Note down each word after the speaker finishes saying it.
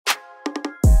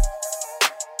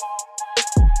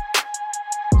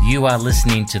You are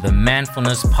listening to the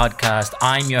Manfulness Podcast.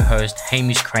 I'm your host,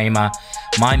 Hamish Kramer.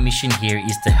 My mission here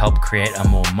is to help create a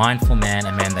more mindful man,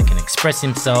 a man that can express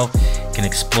himself, can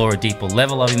explore a deeper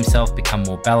level of himself, become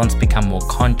more balanced, become more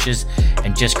conscious,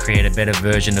 and just create a better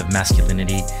version of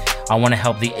masculinity. I want to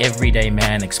help the everyday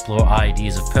man explore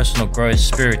ideas of personal growth,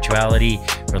 spirituality,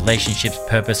 relationships,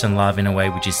 purpose, and love in a way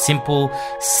which is simple,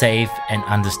 safe, and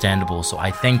understandable. So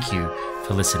I thank you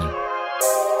for listening.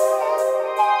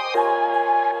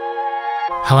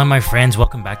 Hello, my friends.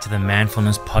 Welcome back to the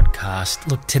Manfulness Podcast.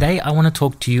 Look, today I want to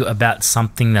talk to you about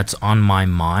something that's on my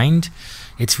mind.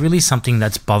 It's really something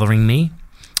that's bothering me.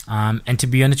 And to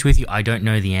be honest with you, I don't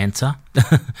know the answer.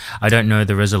 I don't know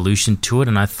the resolution to it.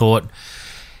 And I thought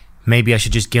maybe I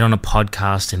should just get on a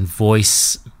podcast and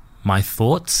voice my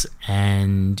thoughts.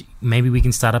 And maybe we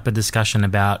can start up a discussion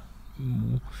about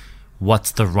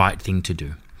what's the right thing to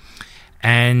do.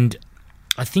 And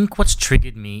I think what's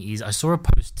triggered me is I saw a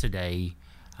post today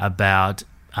about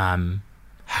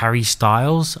Harry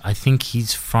Styles. I think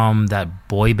he's from that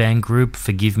boy band group.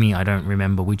 Forgive me, I don't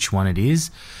remember which one it is.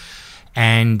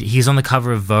 And he's on the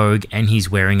cover of Vogue and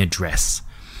he's wearing a dress.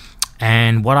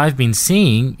 And what I've been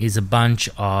seeing is a bunch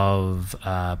of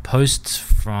posts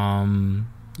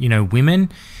from,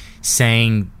 women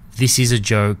saying, this is a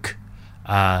joke,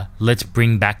 let's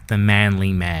bring back the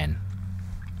manly man.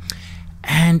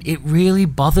 And it really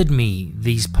bothered me,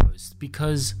 these posts,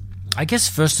 because I guess,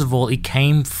 first of all, it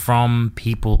came from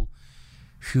people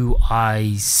who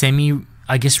I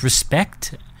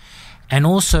respect, and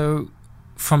also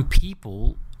from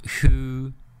people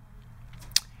who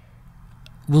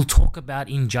will talk about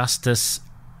injustice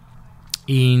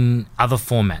in other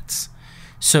formats.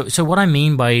 So what I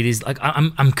mean by it is, like,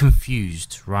 I'm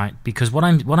confused, right? Because what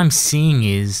I'm seeing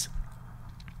is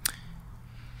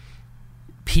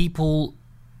people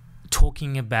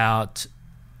talking about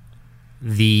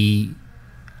the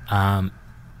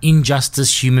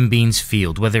injustice human beings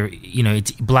feel, whether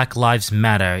it's Black Lives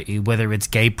Matter, whether it's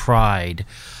gay pride,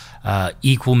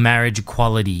 equal marriage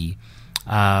equality,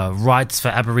 rights for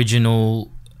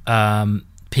Aboriginal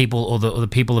people or the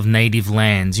people of native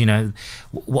lands,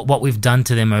 what we've done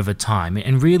to them over time,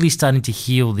 and really starting to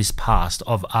heal this past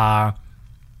of our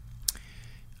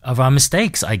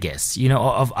mistakes, I guess,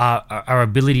 of our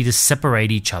ability to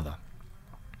separate each other.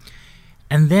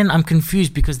 And then I'm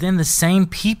confused because then the same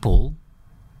people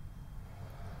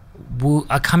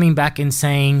are coming back and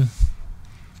saying,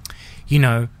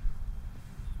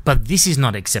 but this is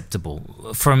not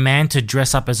acceptable. For a man to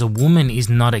dress up as a woman is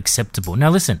not acceptable. Now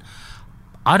listen,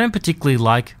 I don't particularly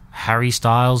like Harry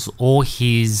Styles or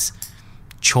his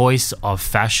choice of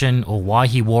fashion or why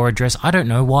he wore a dress. I don't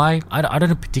know why. I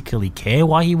don't particularly care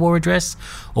why he wore a dress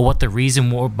or what the reason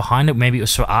was behind it. Maybe it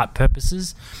was for art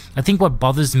purposes. I think what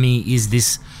bothers me is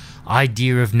this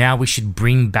idea of now we should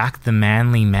bring back the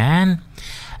manly man.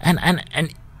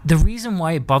 And the reason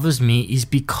why it bothers me is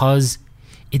because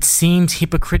it seems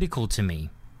hypocritical to me.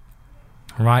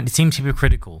 Right? It seems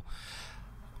hypocritical.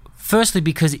 Firstly,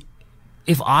 because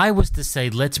if I was to say,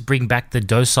 let's bring back the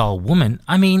docile woman,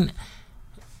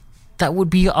 that would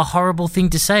be a horrible thing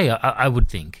to say, I would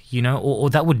think, or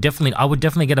that would I would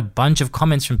definitely get a bunch of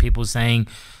comments from people saying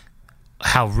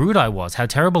how rude I was, how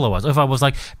terrible I was. Or if I was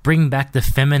like, bring back the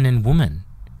feminine woman,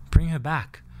 bring her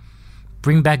back,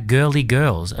 bring back girly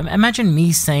girls. Imagine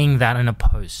me saying that in a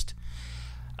post.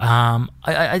 I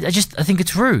think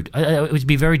it's rude. It would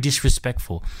be very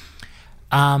disrespectful.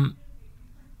 And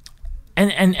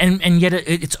yet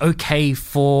it's okay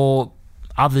for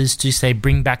others to say,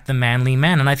 bring back the manly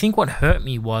man. And I think what hurt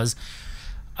me was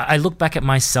I look back at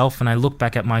myself and I look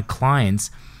back at my clients,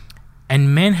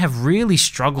 and men have really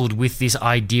struggled with this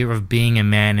idea of being a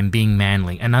man and being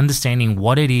manly and understanding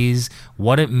what it is,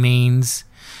 what it means,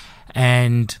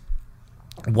 and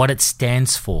what it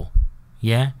stands for.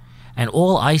 Yeah? And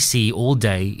all I see all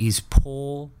day is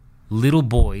poor little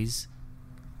boys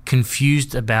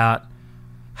confused about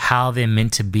how they're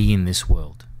meant to be in this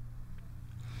world.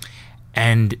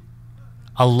 And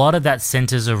a lot of that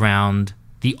centers around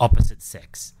the opposite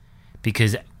sex,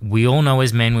 because we all know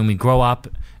as men, when we grow up,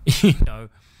 we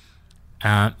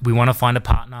want to find a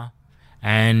partner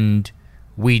and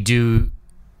we do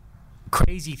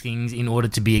crazy things in order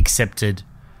to be accepted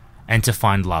and to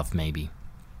find love, maybe.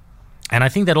 And I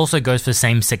think that also goes for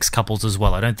same-sex couples as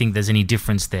well. I don't think there's any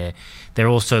difference there. They're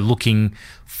also looking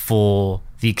for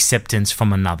the acceptance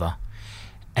from another.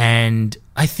 And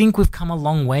I think we've come a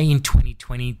long way in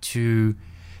 2020 to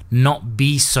not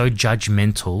be so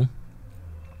judgmental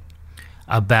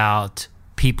about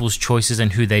people's choices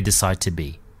and who they decide to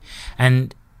be.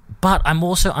 But I'm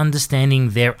also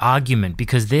understanding their argument,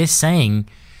 because they're saying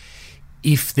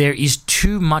if there is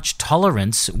too much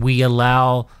tolerance, we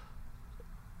allow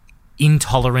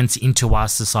intolerance into our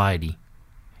society.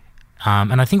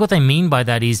 And I think what they mean by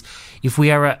that is if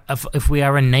we are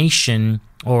a nation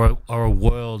or a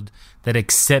world that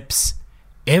accepts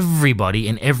everybody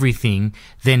and everything,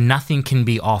 then nothing can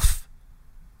be off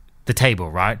the table,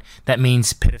 right? That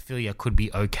means pedophilia could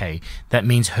be okay. That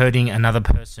means hurting another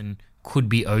person could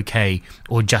be okay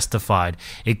or justified.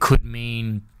 It could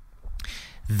mean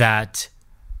that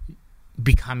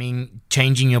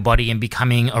changing your body and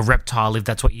becoming a reptile, if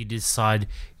that's what you decide,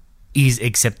 is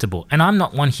acceptable. And I'm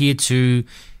not one here to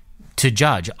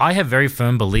judge. I have very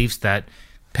firm beliefs that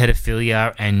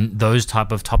pedophilia and those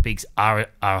type of topics are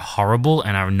horrible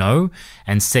and are no,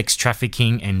 and sex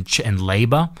trafficking and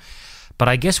labor. But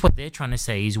I guess what they're trying to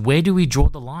say is, where do we draw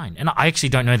the line? And I actually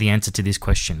don't know the answer to this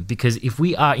question, because if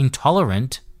we are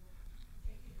tolerant,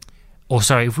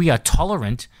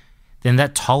 then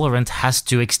that tolerance has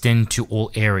to extend to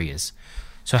all areas.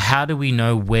 So how do we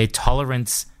know where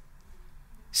tolerance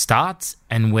starts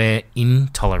and where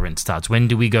intolerance starts? When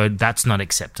do we go, that's not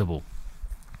acceptable?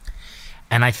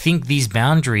 And I think these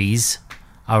boundaries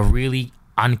are really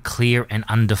unclear and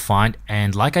undefined.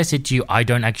 And like I said to you, I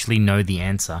don't actually know the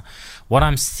answer. What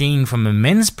I'm seeing from a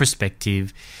men's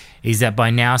perspective is that by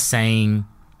now saying,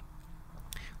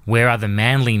 where are the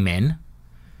manly men?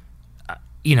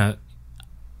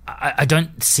 I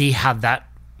don't see how that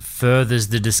furthers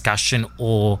the discussion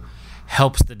or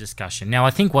helps the discussion. Now,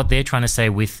 I think what they're trying to say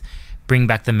with bring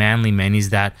back the manly men is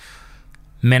that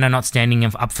men are not standing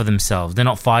up for themselves. They're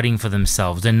not fighting for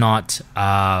themselves. They're not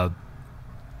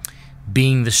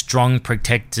being the strong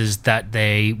protectors that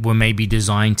they were maybe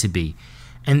designed to be.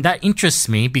 And that interests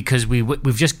me because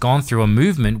we've just gone through a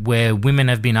movement where women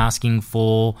have been asking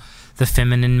for the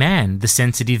feminine man, the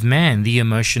sensitive man, the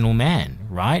emotional man,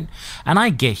 right? And I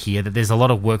get here that there's a lot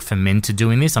of work for men to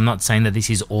do in this. I'm not saying that this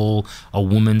is all a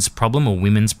woman's problem or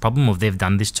women's problem, or they've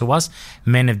done this to us.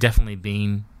 Men have definitely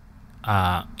been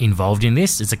involved in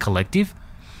this. It's a collective.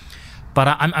 But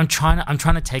I'm trying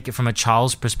to take it from a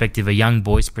child's perspective, a young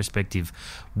boy's perspective.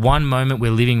 One moment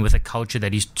we're living with a culture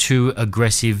that is too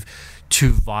aggressive, too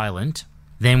violent.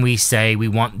 Then we say we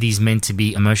want these men to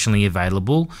be emotionally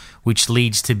available, which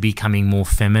leads to becoming more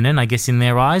feminine, I guess, in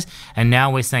their eyes. And now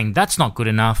we're saying that's not good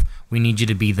enough. We need you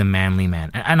to be the manly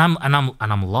man. And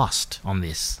I'm lost on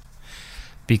this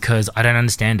because I don't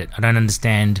understand it. I don't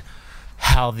understand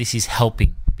how this is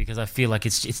helping, because I feel like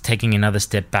it's taking another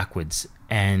step backwards.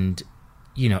 And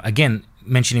again,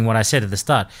 mentioning what I said at the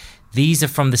start, these are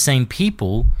from the same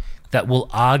people that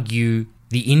will argue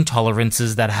the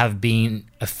intolerances that have been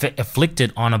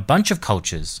afflicted on a bunch of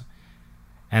cultures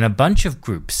and a bunch of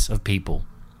groups of people.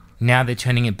 Now they're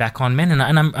turning it back on men, and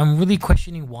I'm really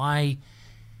questioning why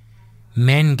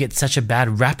men get such a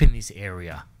bad rap in this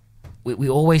area. We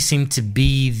always seem to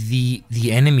be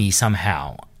the enemy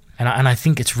somehow, and I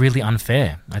think it's really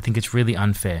unfair.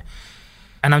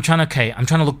 And I'm trying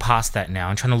to look past that now.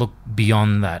 I'm trying to look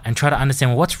beyond that and try to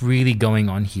understand, well, what's really going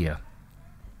on here?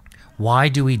 Why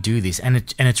do we do this? And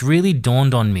it's really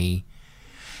dawned on me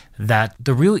that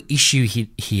the real issue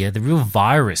here, the real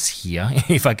virus here,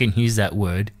 if I can use that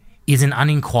word, is an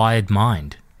uninquired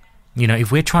mind.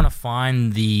 If we're trying to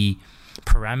find the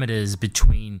parameters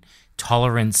between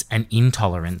tolerance and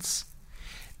intolerance,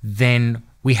 then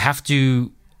we have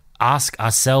to ask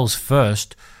ourselves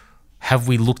first, have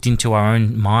we looked into our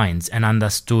own minds and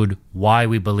understood why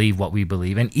we believe what we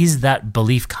believe? And is that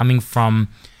belief coming from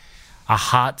a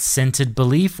heart-centered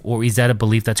belief, or is that a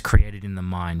belief that's created in the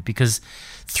mind? Because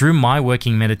through my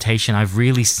working meditation, I've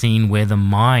really seen where the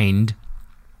mind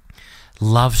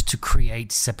loves to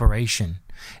create separation.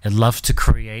 It loves to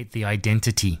create the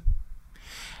identity.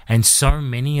 And so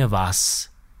many of us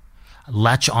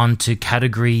latch on to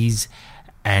categories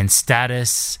and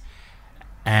status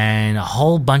and a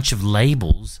whole bunch of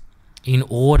labels in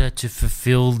order to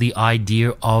fulfill the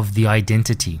idea of the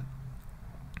identity,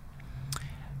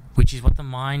 which is what the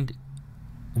mind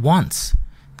wants.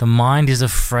 The mind is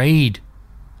afraid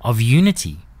of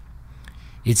unity.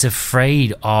 It's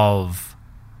afraid of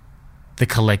the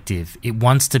collective. It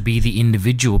wants to be the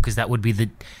individual, because that would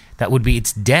be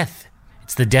its death.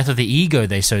 It's the death of the ego,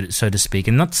 so to speak.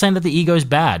 And not saying that the ego is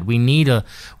bad. We need a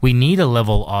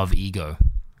level of ego,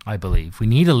 I believe. We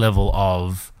need a level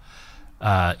of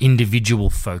individual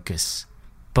focus.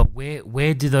 But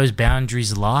where do those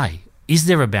boundaries lie? Is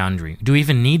there a boundary? Do we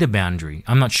even need a boundary?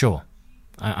 I'm not sure.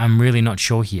 I'm really not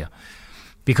sure here.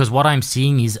 Because what I'm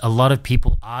seeing is a lot of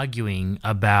people arguing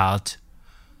about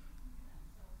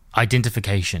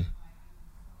identification.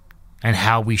 and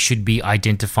how we should be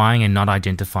identifying and not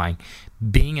identifying.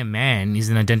 Being a man is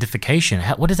an identification.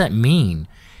 What does that mean?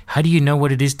 How do you know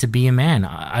what it is to be a man?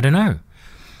 I don't know.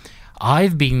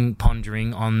 I've been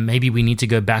pondering on maybe we need to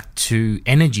go back to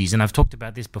energies, and I've talked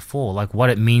about this before, like what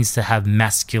it means to have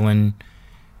masculine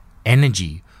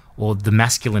energy, or the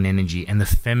masculine energy and the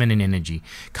feminine energy.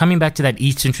 Coming back to that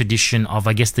Eastern tradition of,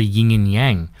 I guess, the yin and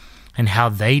yang and how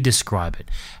they describe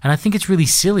it. And I think it's really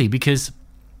silly because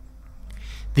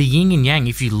the yin and yang,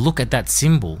 if you look at that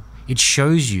symbol, it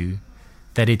shows you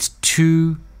that it's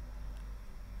two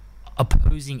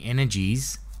opposing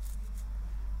energies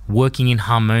working in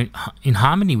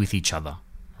harmony with each other,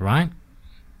 right?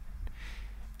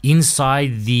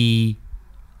 Inside the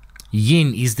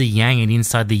yin is the yang, and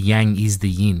inside the yang is the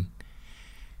yin.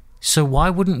 So why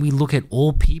wouldn't we look at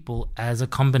all people as a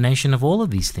combination of all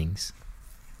of these things?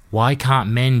 Why can't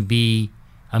men be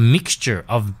a mixture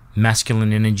of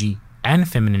masculine energy and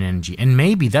feminine energy? And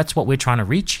maybe that's what we're trying to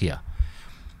reach here,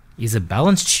 is a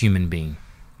balanced human being.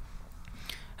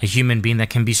 A human being that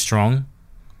can be strong,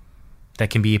 that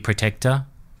can be a protector,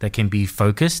 that can be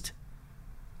focused,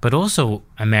 but also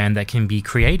a man that can be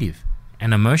creative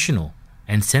and emotional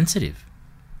and sensitive.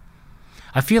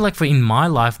 I feel like in my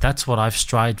life, that's what I've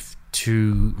strived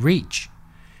to reach.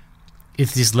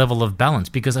 It's this level of balance,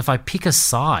 because if I pick a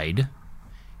side,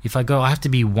 if I go, I have to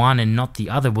be one and not the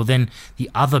other, well then the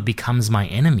other becomes my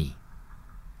enemy.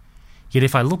 Yet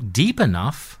if I look deep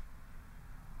enough,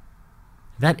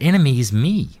 that enemy is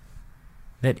me.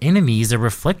 That enemy is a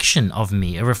reflection of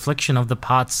me, a reflection of the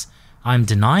parts I'm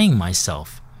denying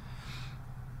myself.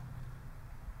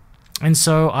 And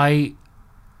so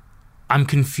I'm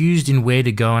confused in where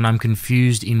to go, and I'm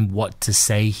confused in what to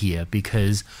say here,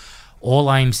 because all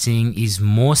I'm seeing is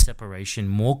more separation,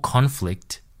 more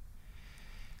conflict,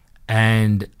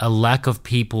 and a lack of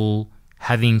people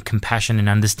having compassion and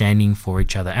understanding for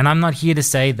each other. And I'm not here to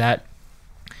say that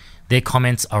their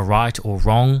comments are right or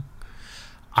wrong.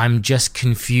 I'm just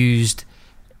confused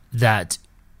that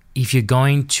if you're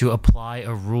going to apply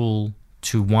a rule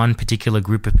to one particular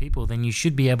group of people, then you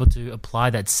should be able to apply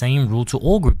that same rule to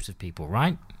all groups of people,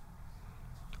 right?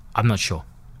 I'm not sure.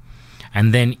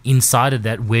 And then inside of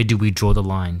that, where do we draw the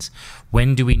lines?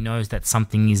 When do we know that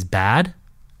something is bad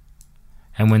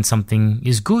and when something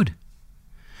is good?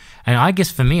 And I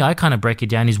guess for me, I kind of break it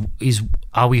down is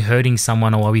are we hurting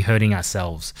someone or are we hurting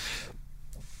ourselves?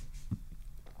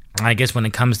 I guess when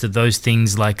it comes to those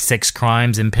things like sex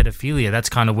crimes and pedophilia, that's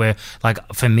kind of where, like,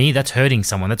 for me, that's hurting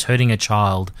someone. That's hurting a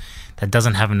child that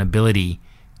doesn't have an ability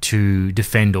to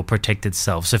defend or protect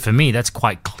itself. So for me, that's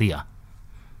quite clear.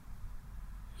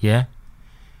 Yeah?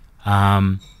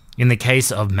 In the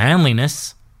case of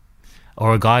manliness,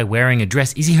 or a guy wearing a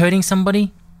dress, is he hurting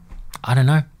somebody? I don't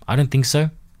know. I don't think so.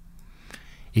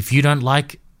 If you don't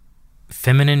like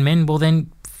feminine men, well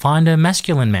then find a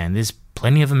masculine man. There's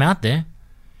plenty of them out there.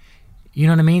 You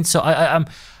know what I mean? So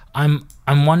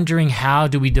I'm wondering, how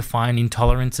do we define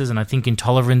intolerances? And I think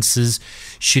intolerances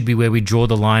should be where we draw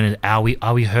the line. Are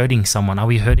we hurting someone? Are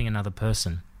we hurting another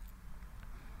person?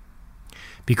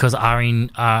 Because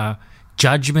our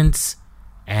judgments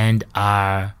and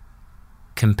our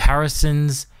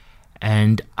comparisons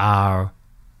and our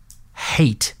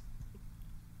hate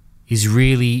is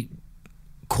really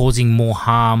causing more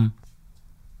harm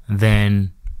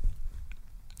than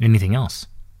anything else.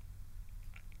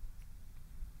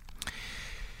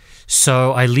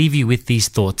 So I leave you with these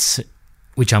thoughts,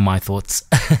 which are my thoughts,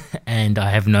 and I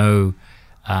have no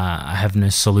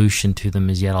solution to them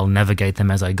as yet. I'll navigate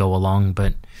them as I go along,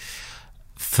 but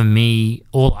for me,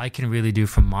 all I can really do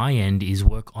from my end is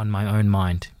work on my own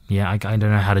mind. Yeah, I don't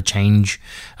know how to change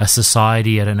a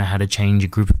society. I don't know how to change a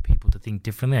group of people to think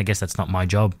differently. I guess that's not my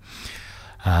job.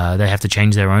 They have to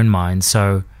change their own minds.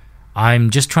 So I'm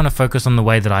just trying to focus on the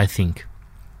way that I think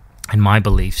and my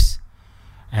beliefs,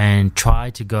 and try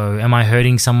to go, am I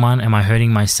hurting someone? Am I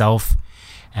hurting myself?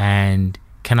 And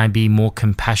can I be more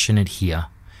compassionate here?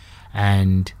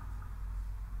 And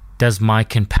does my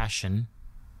compassion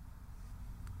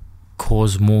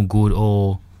cause more good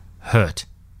or hurt?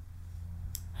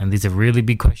 And these are really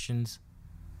big questions,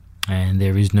 and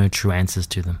there is no true answers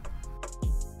to them.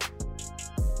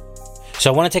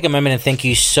 So I want to take a moment and thank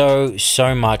you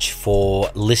so much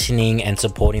for listening and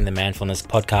supporting the Manfulness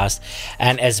podcast.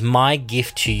 And as my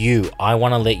gift to you, I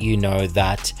want to let you know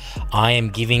that I am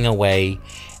giving away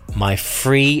my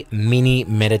free mini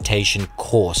meditation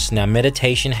course. Now,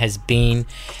 meditation has been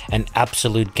an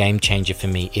absolute game changer for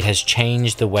me. It has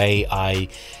changed the way I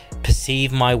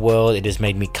perceive my world. It has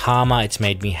made me calmer. It's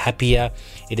made me happier.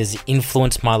 It has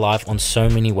influenced my life on so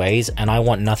many ways, and I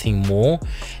want nothing more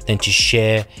than to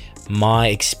share my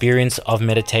experience of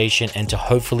meditation and to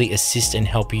hopefully assist and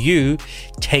help you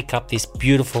take up this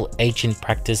beautiful ancient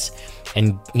practice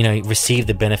and receive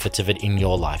the benefits of it in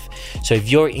your life. So if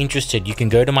you're interested, you can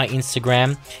go to my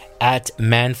Instagram at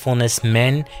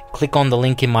manfulnessmen, click on the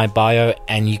link in my bio,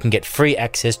 and you can get free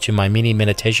access to my mini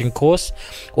meditation course,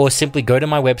 or simply go to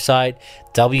my website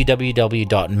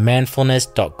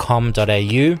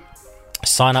www.manfulness.com.au.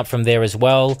 Sign up from there as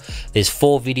well. There's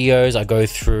 4 videos. I go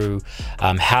through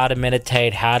how to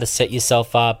meditate, how to set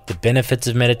yourself up, the benefits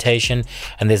of meditation,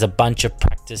 and there's a bunch of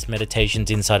practice meditations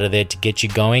inside of there to get you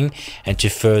going and to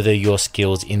further your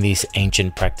skills in this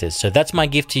ancient practice. So that's my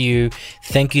gift to you.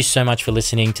 Thank you so much for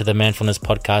listening to the Manfulness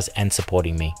Podcast and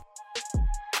supporting me.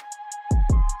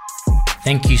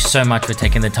 Thank you so much for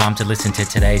taking the time to listen to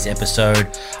today's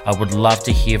episode. I would love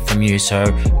to hear from you. So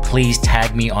please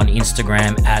tag me on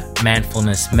Instagram at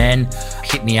manfulnessmen.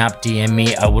 Hit me up, DM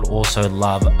me. I would also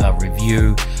love a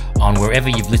review on wherever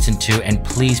you've listened to. And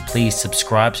please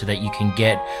subscribe so that you can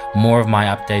get more of my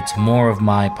updates, more of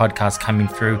my podcasts coming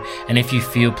through. And if you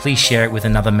feel, please share it with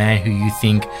another man who you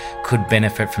think could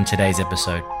benefit from today's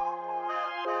episode.